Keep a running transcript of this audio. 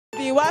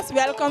viewers,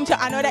 welcome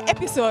to another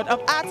episode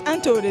of Arts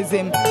and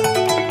Tourism.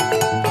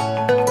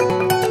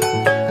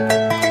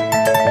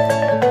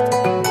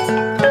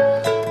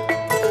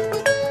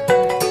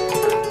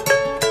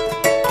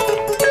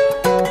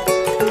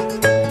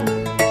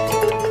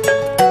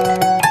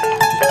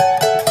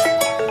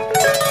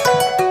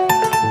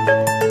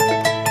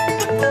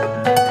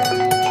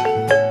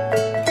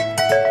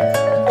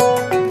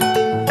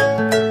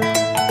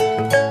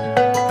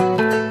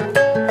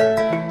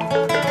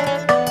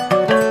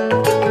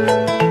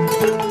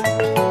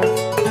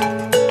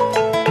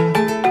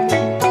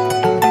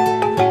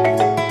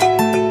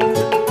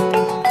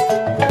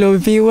 Hello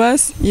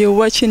viewers, you're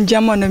watching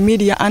Jamano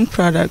Media and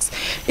Products.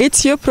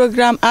 It's your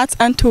program Arts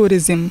and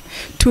Tourism.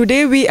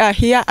 Today we are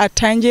here at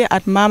Tanje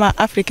at Mama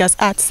Africa's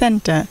Arts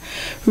Center.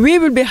 We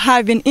will be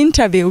having an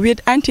interview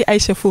with Auntie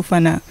Isha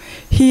Fofana.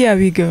 Here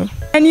we go.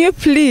 Can you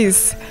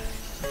please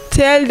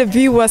tell the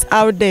viewers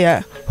out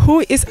there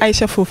who is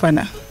Isha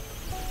Fofana?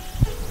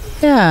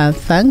 Yeah,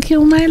 thank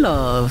you, my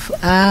love.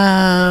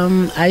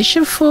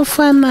 Isha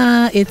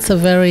Fofana, it's a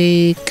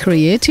very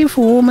creative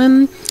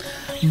woman,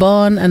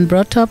 born and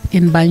brought up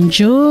in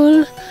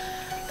Banjul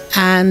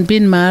and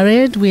been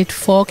married with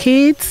 4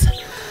 kids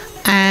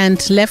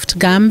and left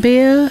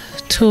Gambia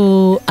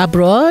to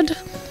abroad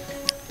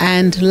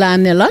and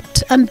learn a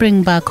lot and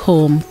bring back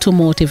home to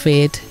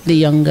motivate the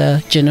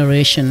younger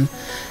generation,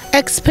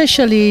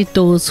 especially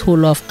those who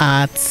love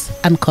arts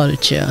and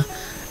culture.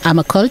 I'm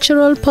a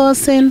cultural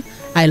person.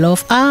 I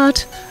love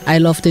art. I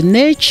love the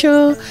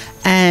nature,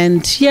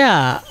 and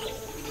yeah,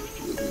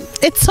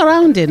 it's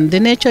surrounding. The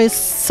nature is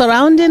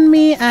surrounding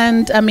me,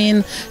 and I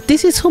mean,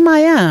 this is whom I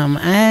am,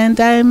 and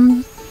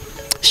I'm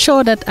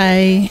sure that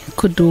I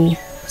could do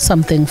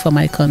something for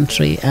my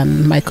country,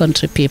 and my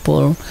country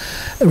people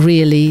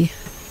really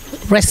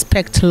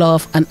respect,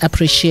 love, and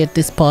appreciate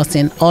this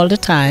person all the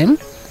time.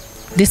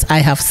 This I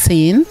have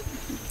seen,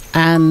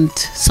 and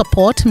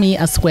support me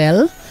as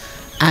well,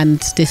 and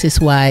this is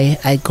why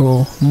I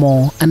grow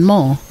more and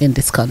more in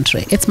this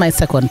country. It's my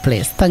second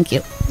place. Thank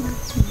you.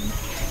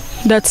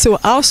 That's so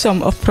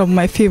awesome from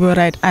my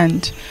favorite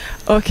aunt.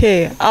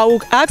 Okay, I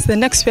will ask the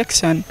next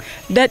question.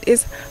 That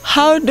is,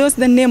 how does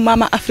the name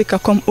Mama Africa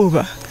come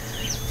over?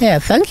 Yeah,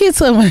 thank you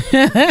so much.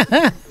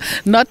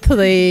 Not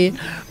the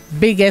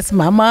biggest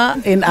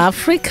mama in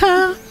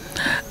Africa,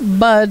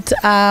 but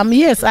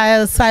yes,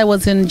 as I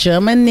was in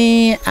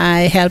Germany,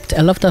 I helped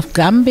a lot of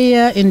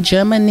Gambia in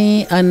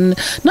Germany, and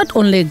not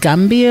only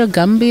Gambia,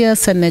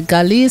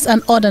 Senegalese,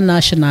 and other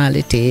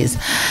nationalities.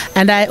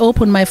 And I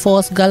opened my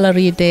first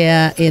gallery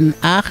there in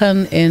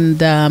Aachen, in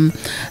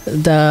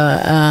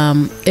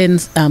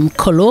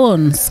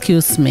Cologne,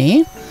 excuse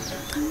me.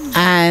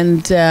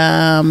 And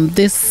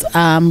this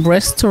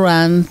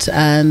restaurant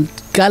and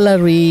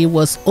gallery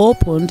was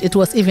opened. It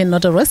was even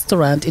not a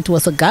restaurant, it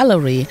was a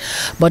gallery,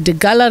 but the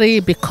gallery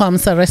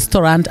becomes a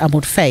restaurant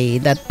Amudfei,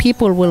 that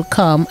people will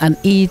come and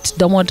eat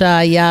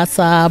domoda,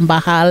 yasa,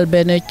 bahal,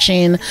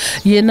 benechin,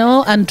 you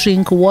know, and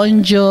drink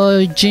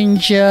wonjo,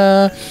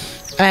 ginger,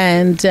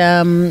 and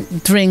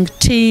drink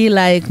tea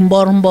like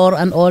mbor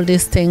and all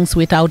these things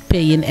without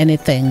paying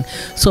anything.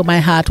 So my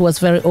heart was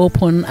very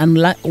open and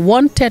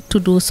wanted to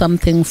do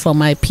something for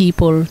my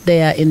people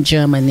there in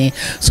Germany.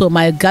 So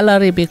my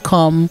gallery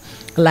become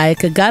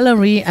like a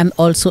gallery and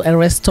also a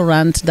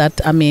restaurant that,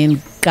 I mean,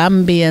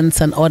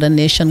 Gambians and other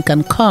nations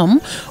can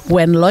come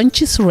when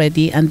lunch is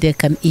ready and they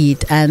can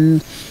eat.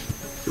 And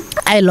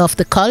I love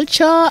the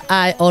culture.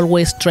 I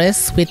always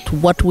dress with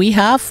what we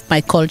have,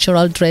 my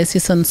cultural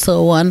dresses and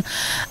so on.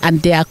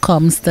 And there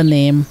comes the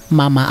name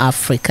Mama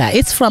Africa.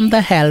 It's from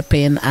the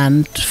helping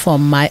and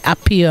from my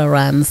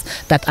appearance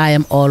that I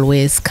am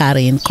always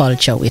carrying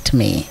culture with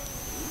me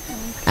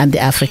and the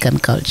African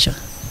culture.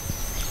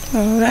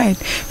 All right.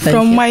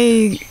 From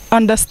my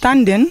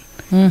understanding,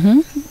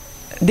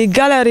 the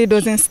gallery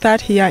doesn't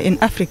start here in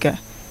Africa.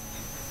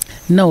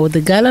 No, the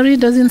gallery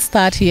doesn't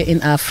start here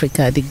in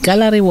Africa. The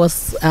gallery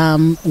was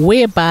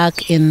way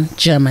back in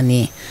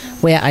Germany,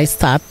 where I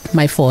start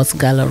my first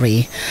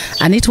gallery.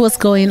 And it was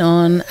going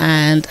on,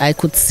 and I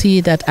could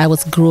see that I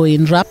was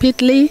growing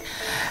rapidly,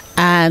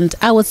 and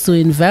I was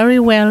doing very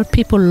well.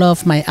 People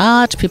love my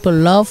art. People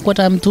love what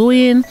I'm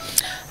doing.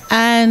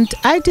 And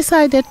I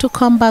decided to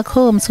come back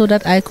home so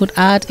that I could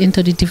add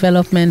into the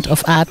development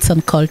of arts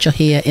and culture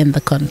here in the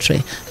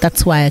country.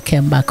 That's why I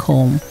came back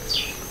home.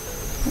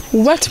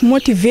 What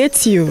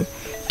motivates you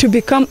to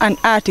become an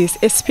artist,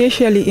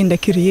 especially in the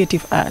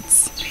creative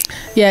arts?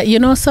 Yeah, you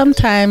know,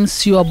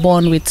 sometimes you are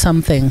born with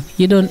something.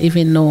 You don't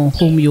even know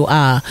whom you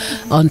are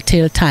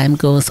until time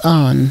goes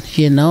on.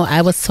 You know,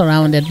 I was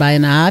surrounded by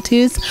an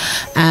artist,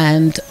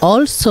 and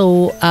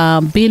also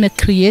being a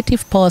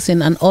creative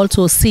person and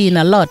also seeing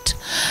a lot.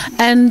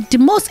 And the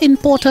most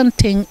important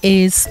thing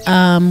is,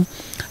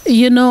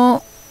 you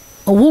know,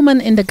 a woman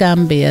in the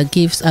Gambia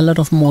gives a lot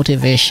of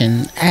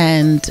motivation,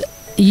 and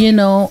you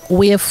know,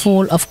 we are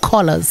full of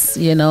colors,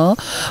 you know,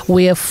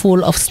 we are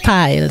full of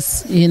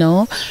styles, you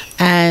know,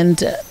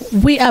 and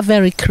we are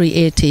very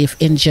creative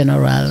in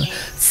general.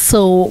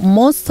 So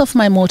most of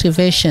my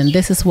motivation,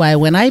 this is why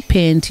when I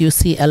paint, you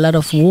see a lot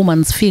of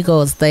women's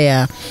figures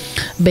there,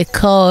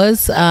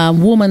 because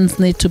women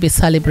need to be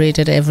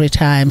celebrated every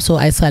time. So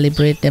I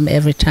celebrate them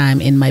every time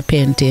in my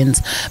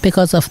paintings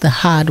because of the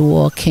hard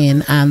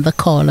working and the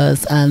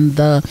colors and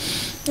the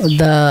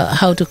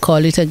how to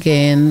call it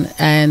again,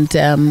 and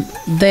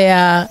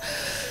their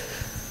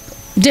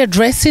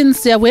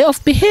dressings, their way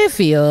of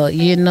behavior,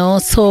 you know.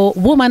 So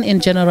woman in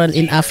general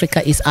in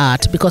Africa is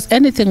art, because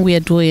anything we are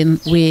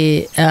doing,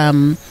 we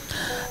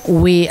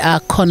are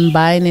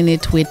combining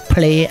it with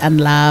play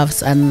and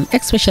laughs, and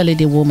especially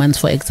the women,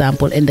 for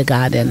example, in the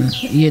garden,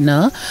 you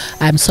know.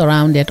 I'm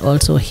surrounded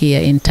also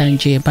here in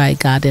Tangier by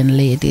garden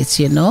ladies,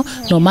 you know.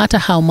 No matter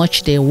how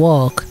much they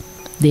work,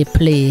 they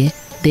play,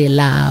 they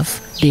laugh,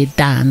 they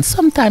dance.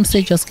 Sometimes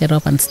they just get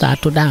up and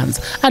start to dance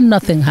and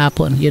nothing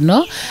happened, you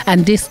know,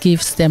 and this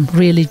gives them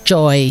really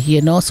joy,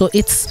 you know. So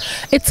it's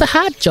a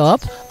hard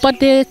job,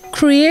 but they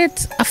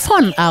create a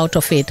fun out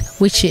of it,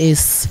 which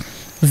is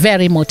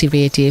very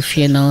motivative,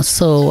 you know.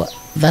 So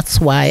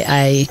that's why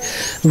I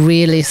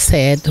really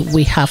said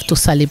we have to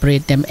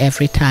celebrate them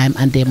every time,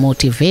 and they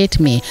motivate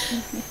me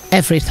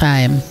every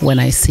time when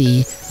I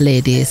see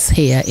ladies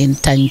here in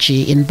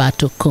Tangi, in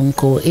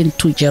Batukunku, in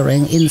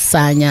Tujereng, in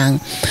Sanyang,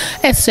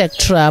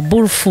 etc.,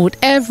 Burfoot,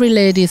 every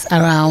ladies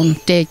around,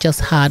 they're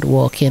just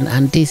hardworking,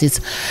 and this is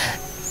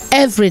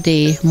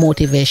everyday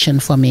motivation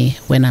for me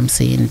when I'm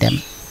seeing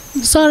them.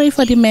 Sorry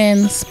for the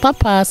men's,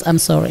 papas, I'm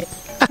sorry.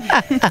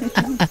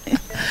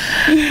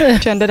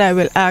 Question that I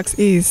will ask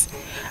is,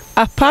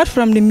 apart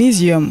from the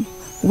museum,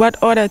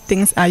 what other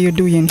things are you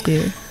doing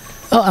here?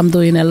 Oh, I'm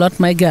doing a lot,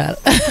 my girl.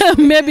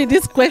 Maybe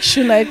this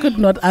question I could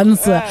not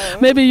answer. Wow.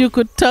 Maybe you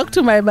could talk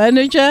to my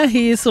manager.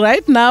 He is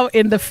right now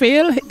in the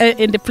field,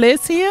 in the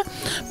place here.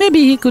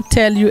 Maybe he could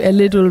tell you a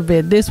little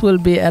bit. This will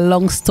be a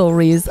long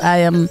story. I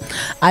am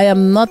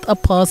not a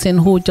person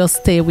who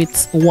just stay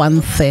with one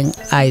thing.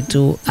 I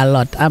do a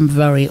lot. I'm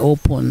very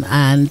open,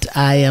 and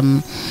I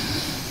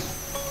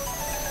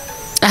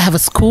have a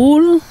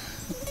school.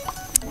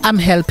 I'm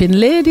helping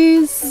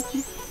ladies.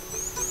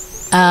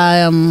 I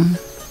am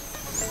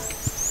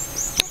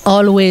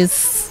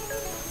always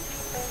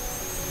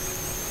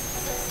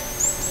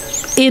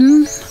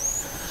in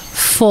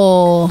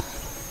for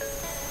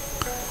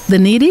the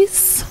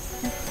needies.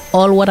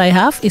 All what I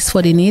have is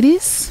for the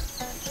needies.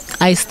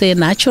 I stay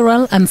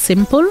natural and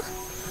simple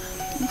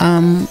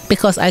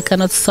because I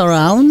cannot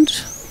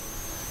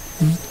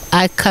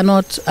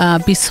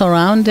be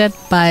surrounded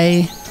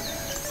by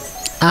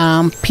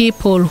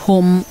people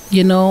whom,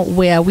 you know,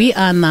 where we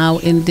are now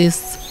in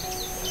this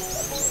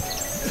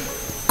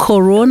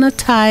Corona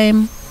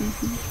time.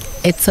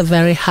 It's a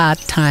very hard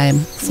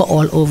time for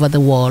all over the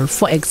world.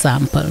 For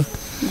example,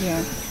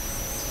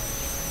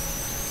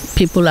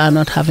 people are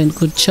not having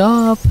good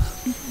job,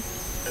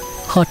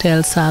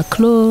 hotels are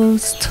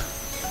closed,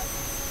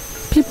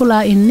 people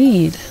are in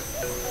need.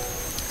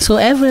 So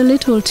every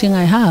little thing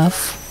I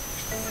have,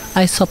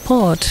 I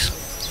support.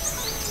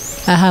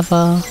 I have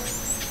a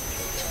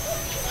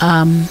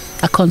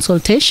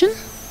consultation,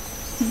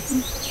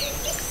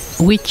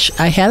 which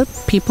I help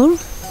people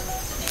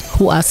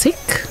who are sick.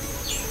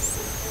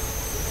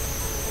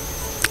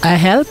 I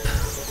help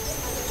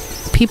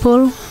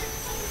people,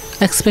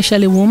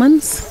 especially women,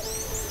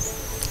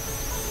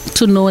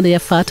 to know their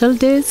fertile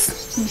days,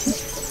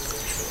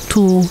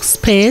 to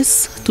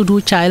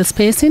do child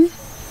spacing,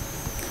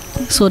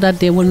 so that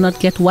they will not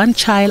get one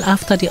child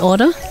after the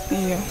other,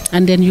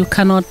 and then you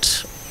cannot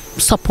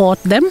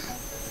support them.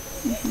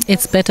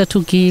 It's better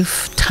to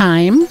give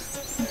time,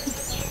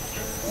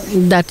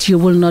 that you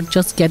will not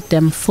just get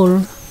them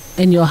full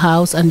in your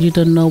house and you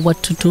don't know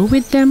what to do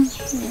with them.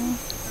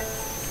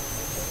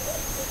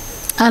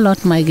 A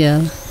lot, my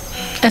girl,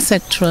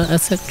 etc.,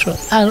 etc.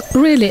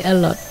 Really a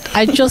lot.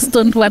 I just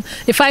don't want,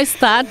 if I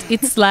start,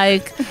 it's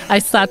like I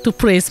start to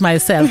praise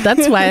myself.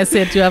 That's why I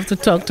said you have to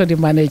talk to the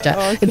manager.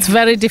 Okay. It's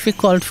very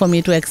difficult for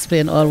me to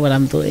explain all what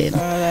I'm doing.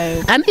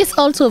 Right. And it's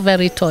also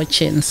very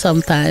touching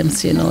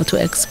sometimes, you know, to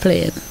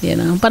explain, you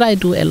know. But I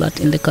do a lot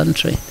in the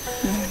country,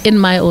 in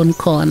my own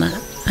corner.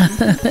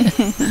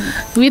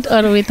 With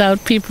or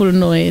without people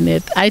knowing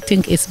it, I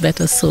think it's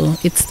better so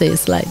it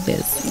stays like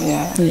this.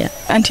 Yeah.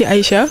 Auntie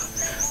Aisha,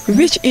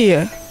 which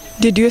year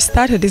did you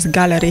start this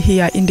gallery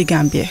here in the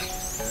Gambia?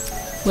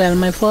 Well,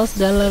 my first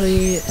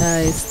gallery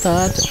I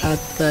started at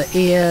the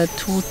year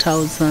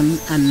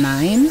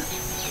 2009,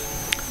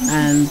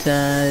 and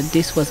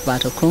this was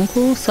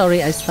Batokunku.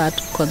 Sorry, I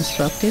started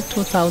constructed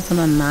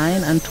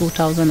 2009, and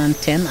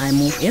 2010 I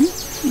moved in.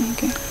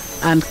 Okay.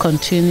 And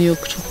continued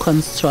to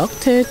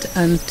construct it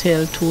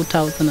until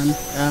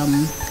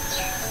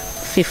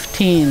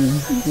 2015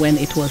 when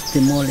it was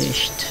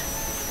demolished.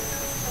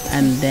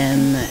 And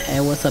then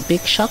it was a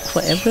big shock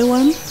for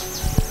everyone.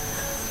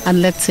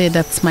 And let's say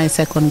that's my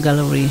second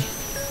gallery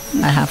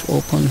I have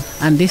opened.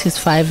 And this is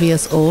 5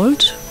 years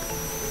old.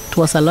 It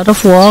was a lot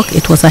of work.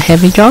 It was a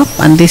heavy job,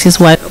 and this is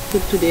why up to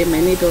today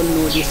many don't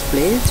know this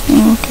place.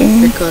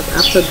 Okay. Because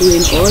after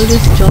doing all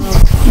this job,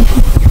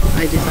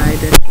 I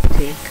decided to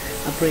take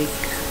a break.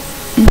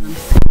 I'm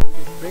taking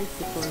this break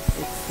because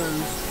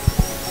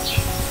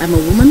I'm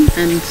a woman,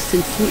 and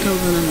since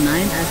 2009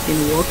 I've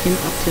been working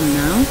up till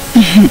now.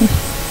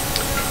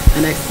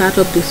 And I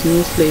start up this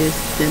new place,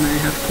 then I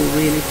have to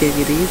really take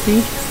it easy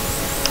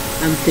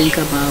and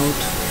think about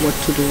what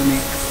to do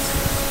next.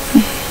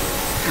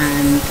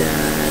 And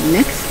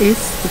next is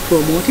to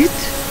promote it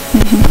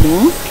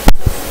more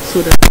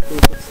so that people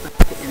could start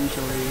to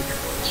enjoy it.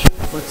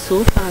 But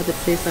so far the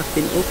place has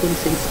been open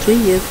since 3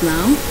 years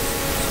now.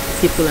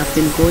 People have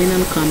been going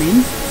and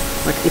coming,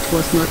 but it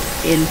was not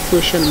in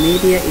social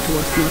media, it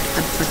was not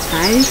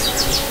advertised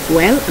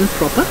well and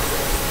proper,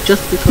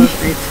 just because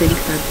I think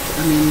that,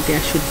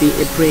 there should be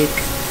a break,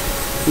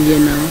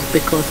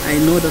 because I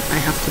know that I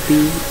have to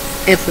be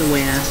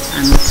everywhere,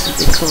 and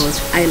because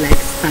I like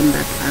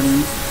standard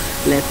and,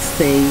 let's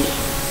say,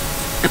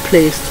 a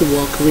place to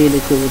work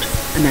really good,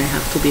 and I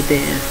have to be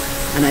there,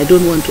 and I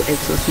don't want to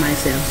exhaust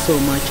myself so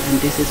much, and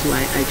this is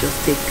why I just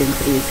take things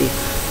easy.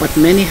 But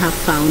many have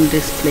found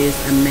this place,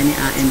 and many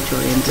are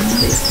enjoying this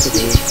place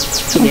today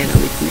together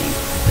with me,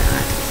 the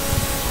artists.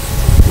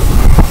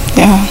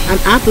 Yeah. And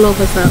art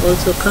lovers are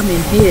also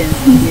coming here,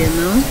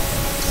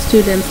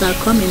 Students are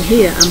coming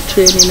here. I'm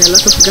training a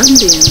lot of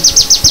Gambians,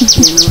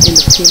 in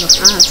the field of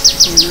art,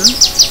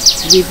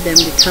 Give them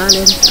the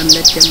talent and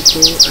let them go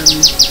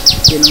and,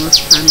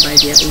 stand by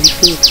their own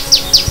feet.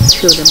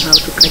 Show them how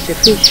to catch a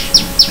fish.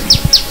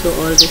 So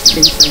all these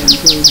things I am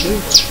doing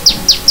here.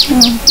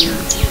 Oh.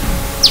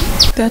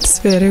 Yeah. That's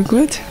very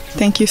good.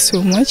 Thank you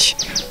so much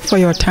for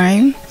your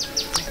time.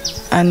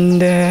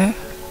 And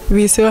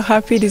we're so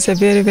happy. This is a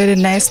very, very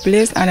nice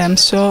place, and I'm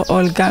sure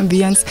all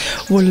Gambians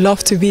would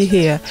love to be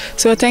here.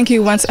 So thank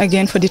you once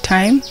again for the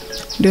time.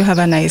 Do have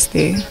a nice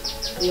day.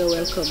 You're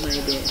welcome, my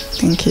dear.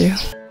 Thank you.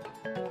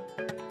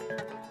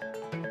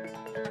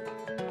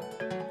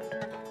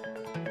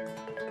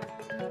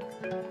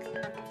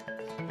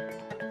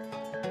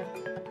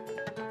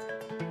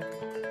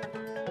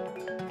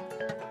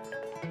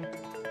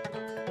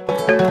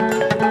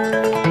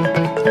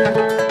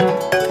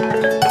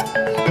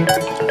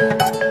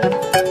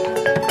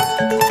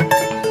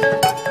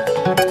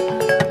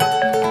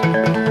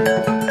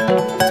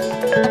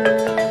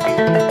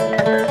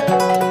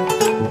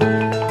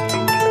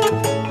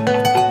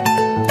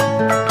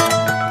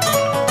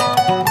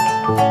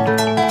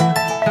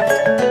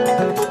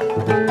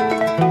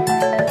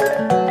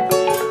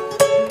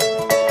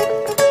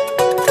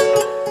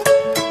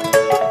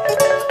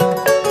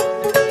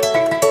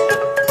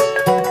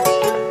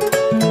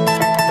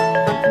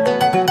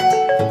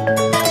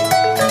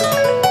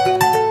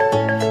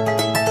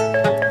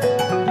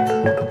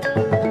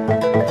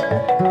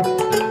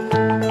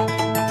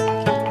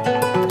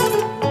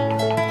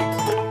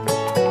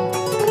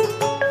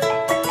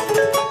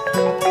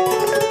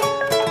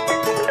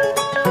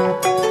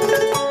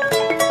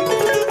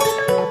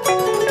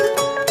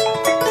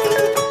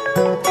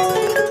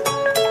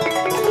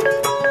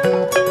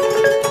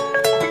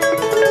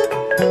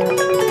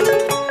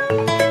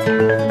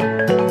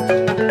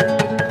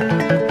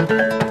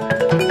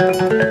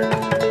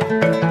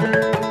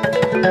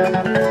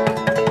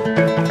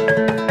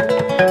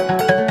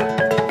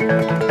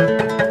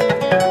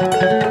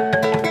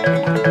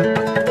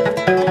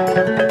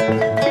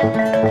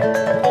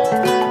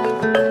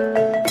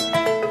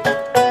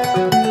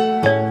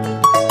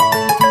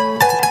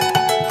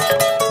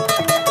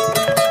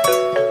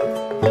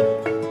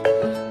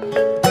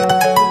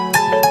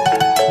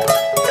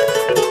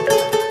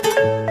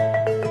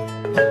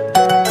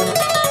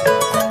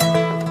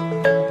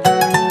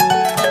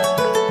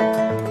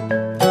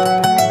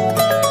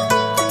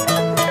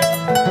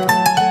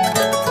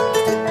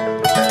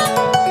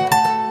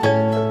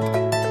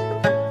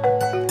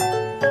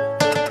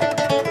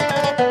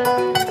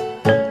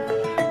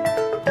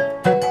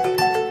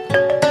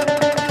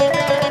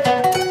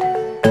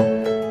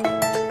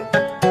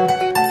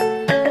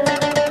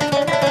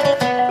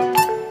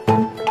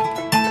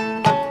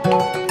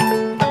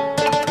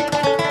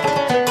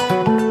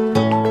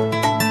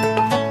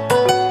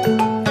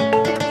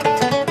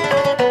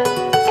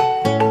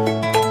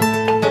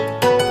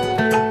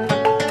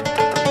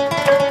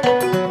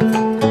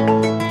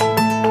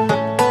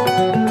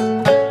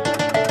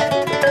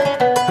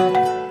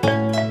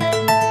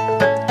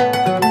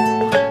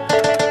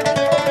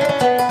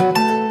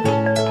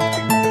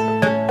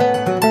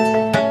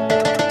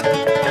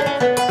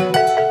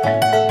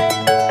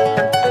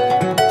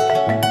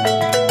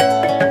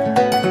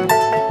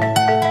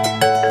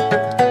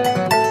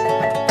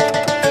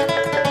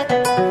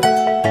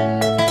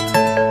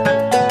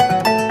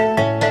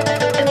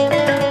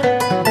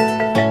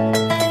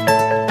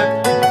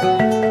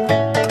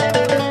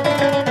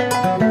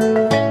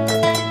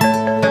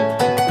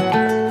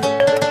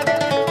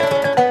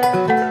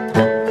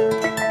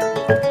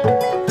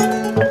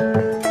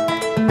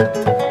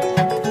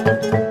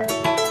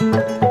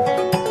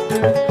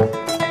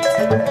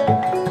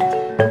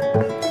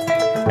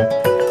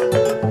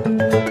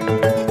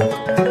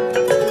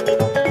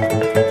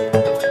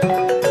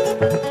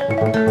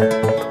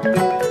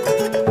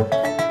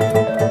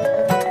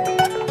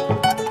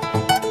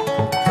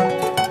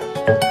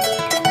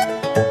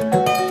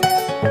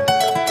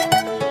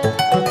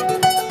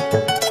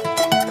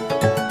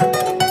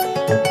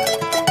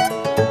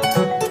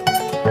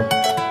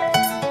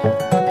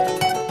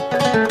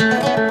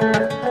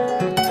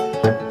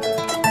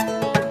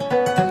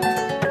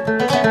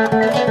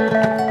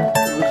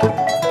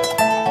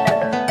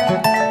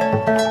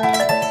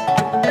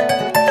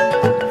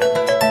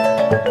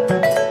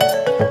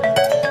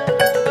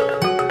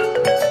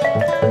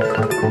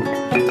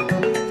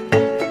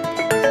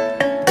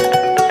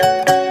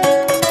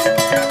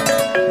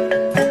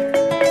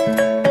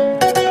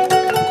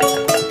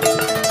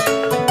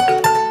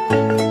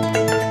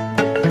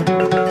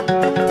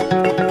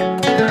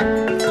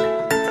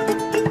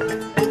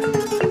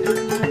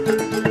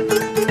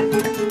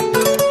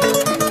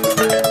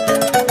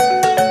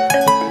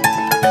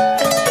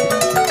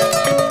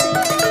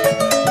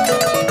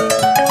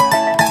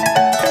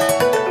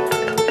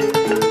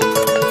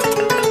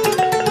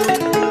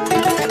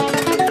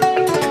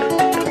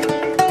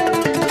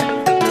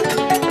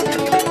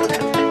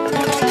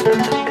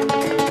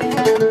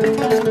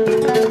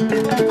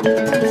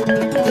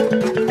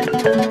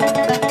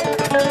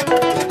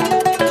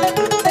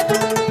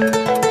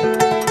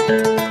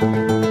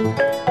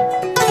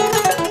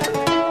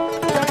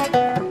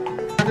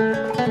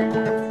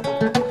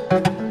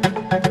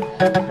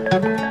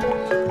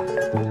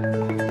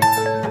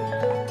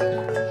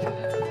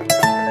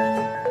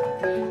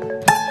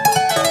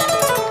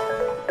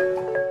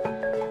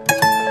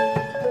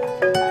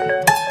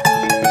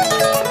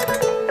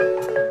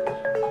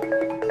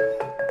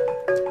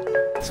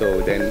 So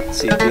then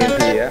she came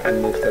here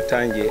and moved to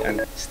Tangi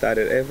and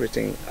started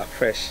everything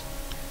afresh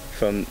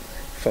from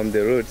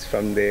the roots,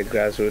 from the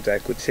grassroots, I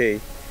could say.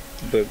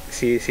 But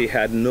she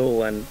had no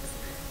one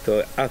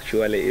to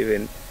actually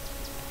even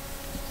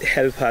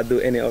help her do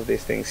any of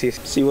these things.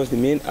 She was the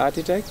main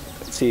architect.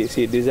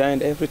 She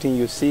designed everything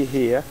you see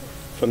here,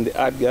 from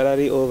the art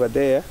gallery over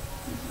there,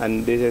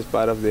 and this is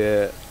part of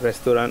the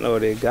restaurant or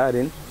the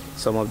garden.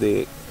 Some of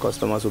the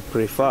customers would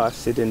prefer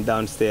sitting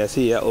downstairs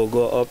here or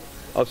go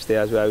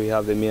upstairs where we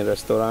have the main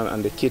restaurant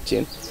and the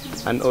kitchen,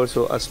 and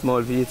also a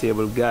small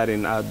vegetable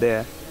garden out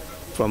there.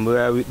 From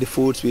where the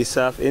foods we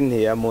serve in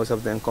here, most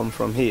of them come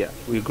from here.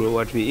 We grow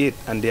what we eat,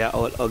 and they are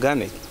all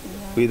organic.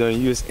 We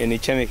don't use any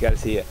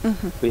chemicals here.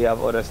 We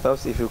have other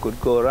stuffs. If you could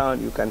go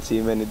around, you can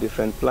see many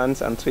different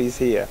plants and trees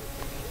here.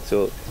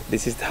 So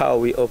this is how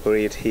we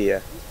operate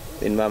here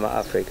in Mama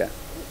Africa.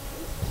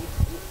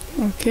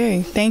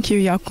 Okay, thank you,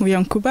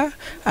 Yankuba.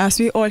 As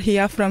we all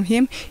hear from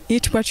him,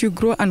 eat what you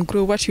grow and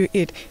grow what you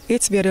eat.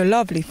 It's very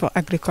lovely for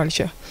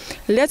agriculture.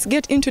 Let's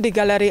get into the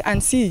gallery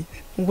and see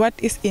what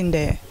is in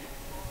there.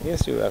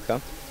 Yes, you're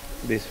welcome.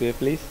 This way,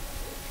 please.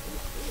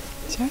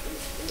 Sure.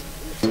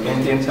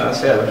 Paintings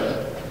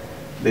ourselves.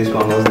 This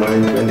one was done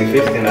in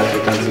 2015, as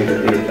you can see the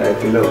date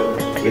right below,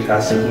 with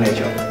her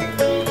signature.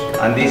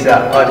 And these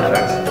are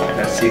artifacts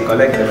that she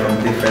collected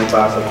from different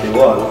parts of the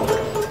world.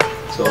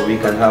 So we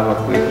can have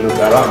a quick look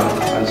around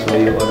and show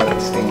you other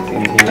things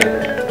in here.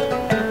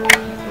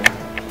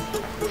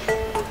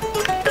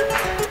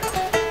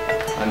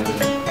 And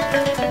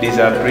these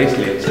are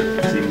bracelets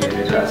she made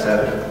it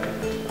herself.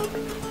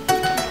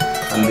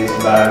 And these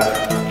bags,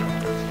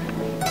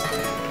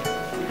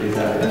 these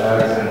are the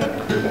bags,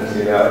 and you can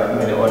see there are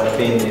many other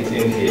paintings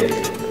in here.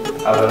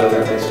 Have a look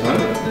at this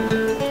one.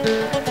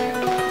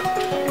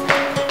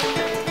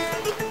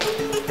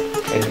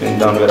 It's been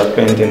done with a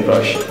painting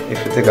brush.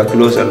 If you take a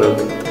closer look,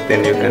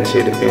 then you can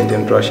see the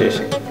painting brushes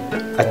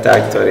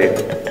attached to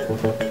it.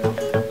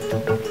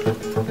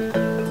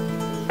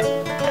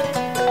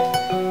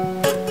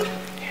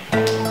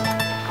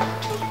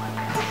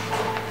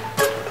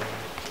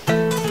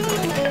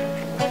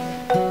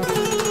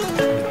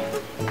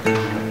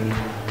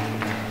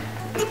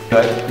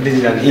 This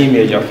is an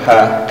image of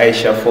her,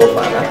 Isha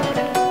Fofana.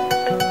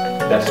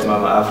 That's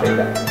Mama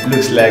Africa.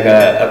 Looks like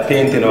a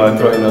painting or a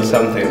drawing or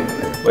something,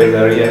 but it's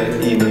a real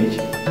image.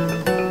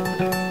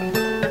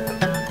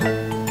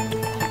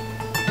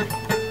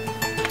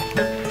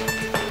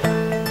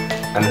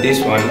 And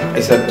this one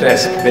is a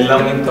dress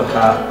belonging to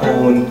her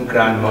own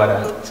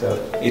grandmother. So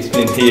it's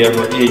been here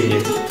for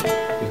ages.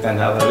 You can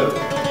have a look.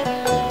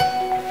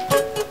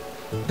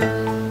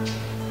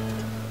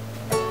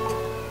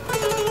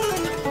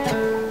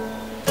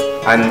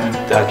 And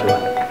that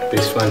one,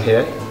 this one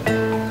here.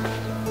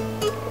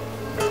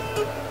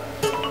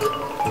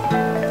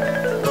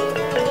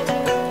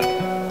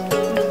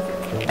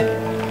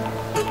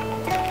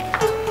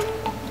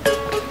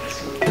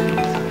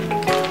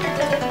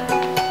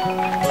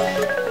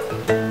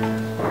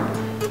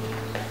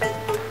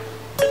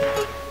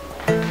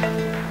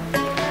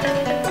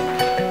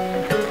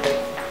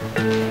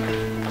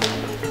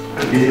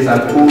 And this is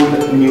an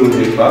old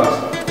music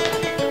box.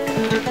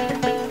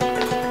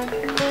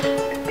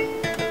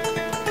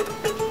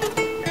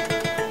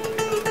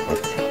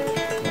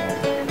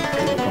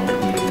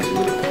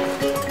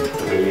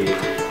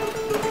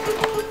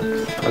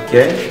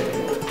 Okay?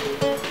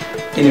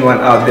 Anyone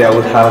out there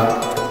would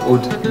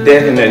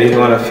definitely, if you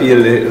want to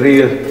feel the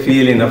real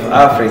feeling of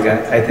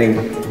Africa, I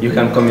think you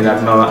can come in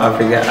at Mama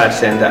Africa Art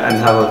Center and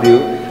have a view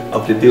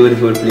of the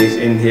beautiful place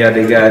in here,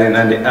 the garden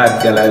and the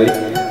art gallery,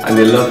 and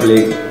the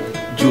lovely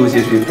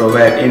juices we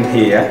provide in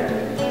here.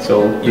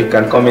 So you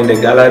can come in the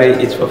gallery,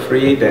 it's for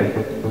free, then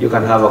you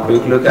can have a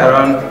quick look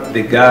around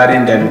the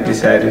garden, then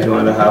decide if you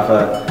want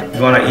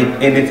to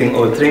eat anything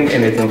or drink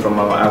anything from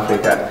Mama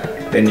Africa,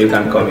 then you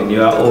can come in.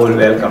 You are all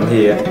welcome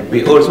here.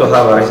 We also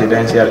have a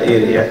residential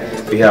area.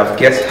 We have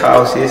guest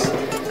houses,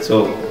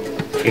 so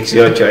it's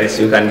your choice.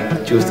 You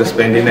can choose to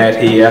spend the night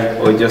here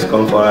or just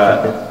come for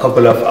a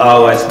couple of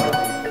hours,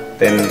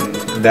 then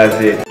that's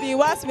it.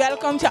 Viewers,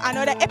 welcome to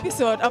another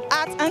episode of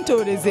Arts and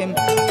Tourism.